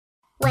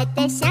我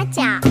的小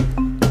脚，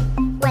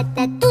我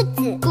的肚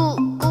子，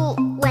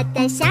我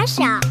的小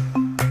手，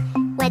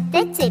我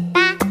的嘴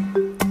巴，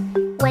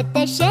我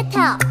的舌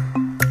头，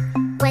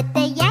我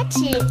的牙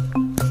齿，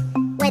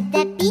我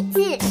的鼻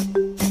子，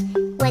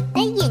我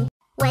的眼，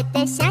我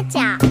的小脚，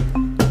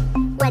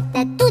我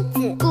的肚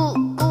子，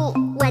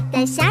我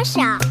的小手，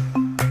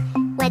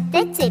我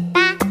的嘴巴，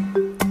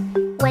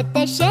我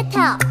的舌头，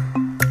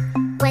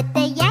我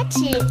的牙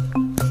齿，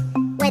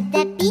我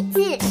的鼻子，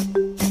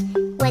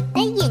我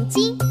的眼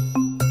睛，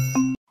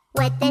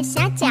我的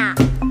小脚，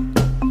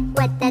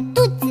我的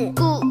肚子，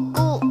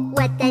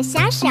我的小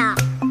手，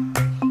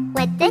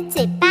我的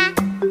嘴巴，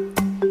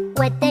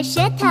我的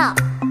舌头，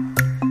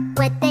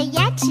我的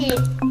牙齿，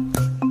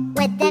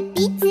我的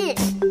鼻子，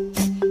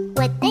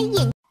我的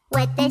眼，我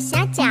的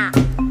小脚，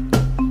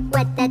我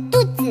的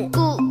肚子，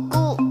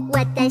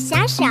我的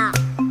小手，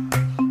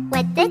我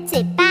的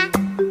嘴巴，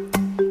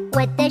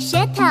我的舌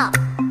头，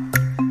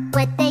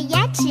我的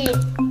牙齿，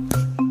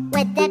我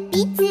的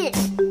鼻子，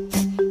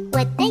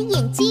我的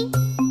眼睛，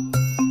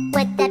我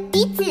的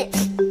鼻子，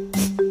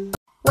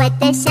我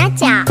的小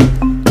脚，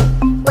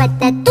我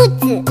的肚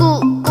子，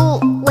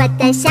我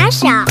的小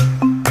手，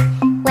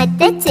我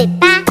的嘴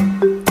巴，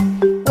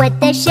我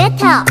的舌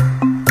头，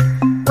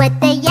我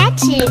的牙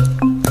齿，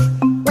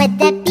我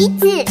的鼻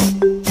子，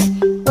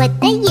我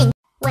的眼，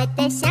我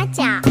的小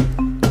脚，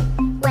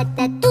我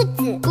的肚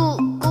子，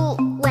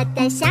我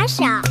的小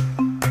手，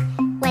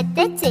我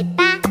的嘴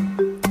巴，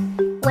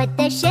我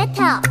的舌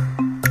头，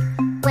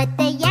我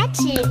的牙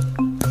齿，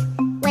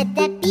我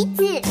的鼻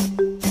子，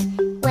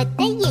我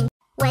的眼，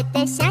我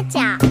的小脚，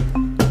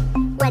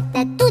我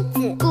的肚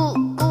子，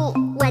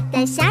我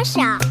的小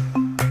手，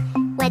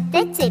我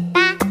的嘴巴，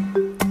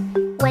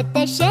我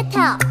的舌头，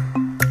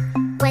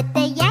我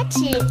的牙齿，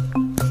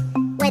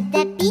我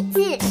的鼻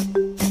子，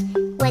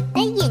我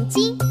的眼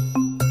睛，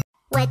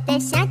我的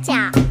小脚，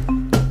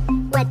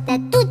我的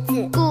肚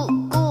子，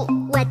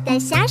我的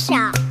小手，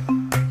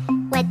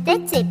我的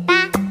嘴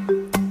巴，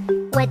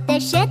我的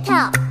舌头，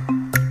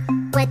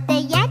我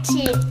的牙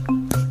齿，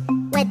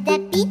我的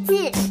鼻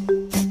子，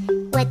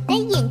我的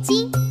眼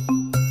睛，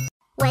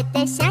我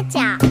的小脚，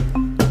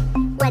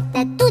我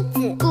的肚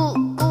子，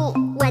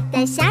我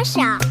的小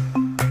手，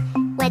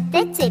我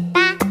的嘴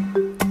巴，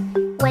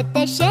我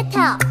的舌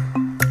头，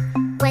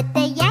我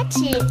的牙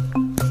齿，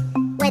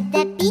我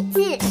的鼻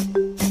子，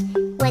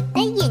我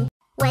的眼，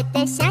我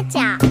的小脚，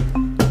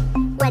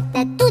我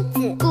的肚子，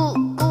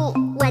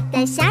我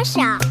的小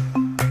手，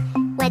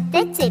我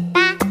的嘴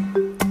巴，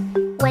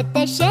我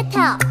的舌头，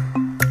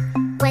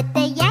我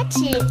的牙齿，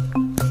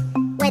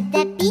我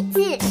的鼻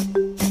子，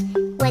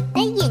我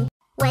的眼，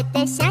我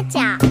的小脚，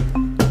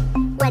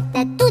我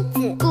的肚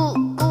子，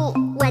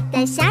我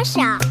的小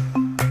手，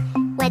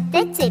我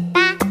的嘴巴，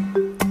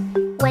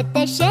我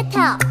的舌头，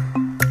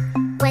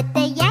我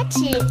的牙齿，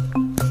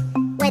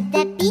我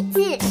的鼻子，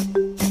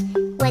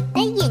我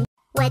的眼，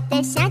我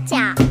的小脚，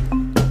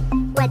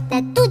我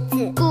的肚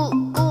子，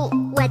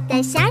我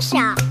的小手，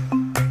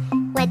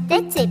我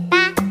的嘴巴，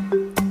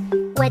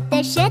我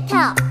的舌头，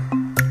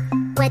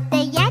我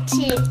的牙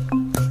齿，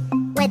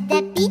我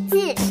的鼻子，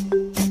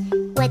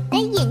我的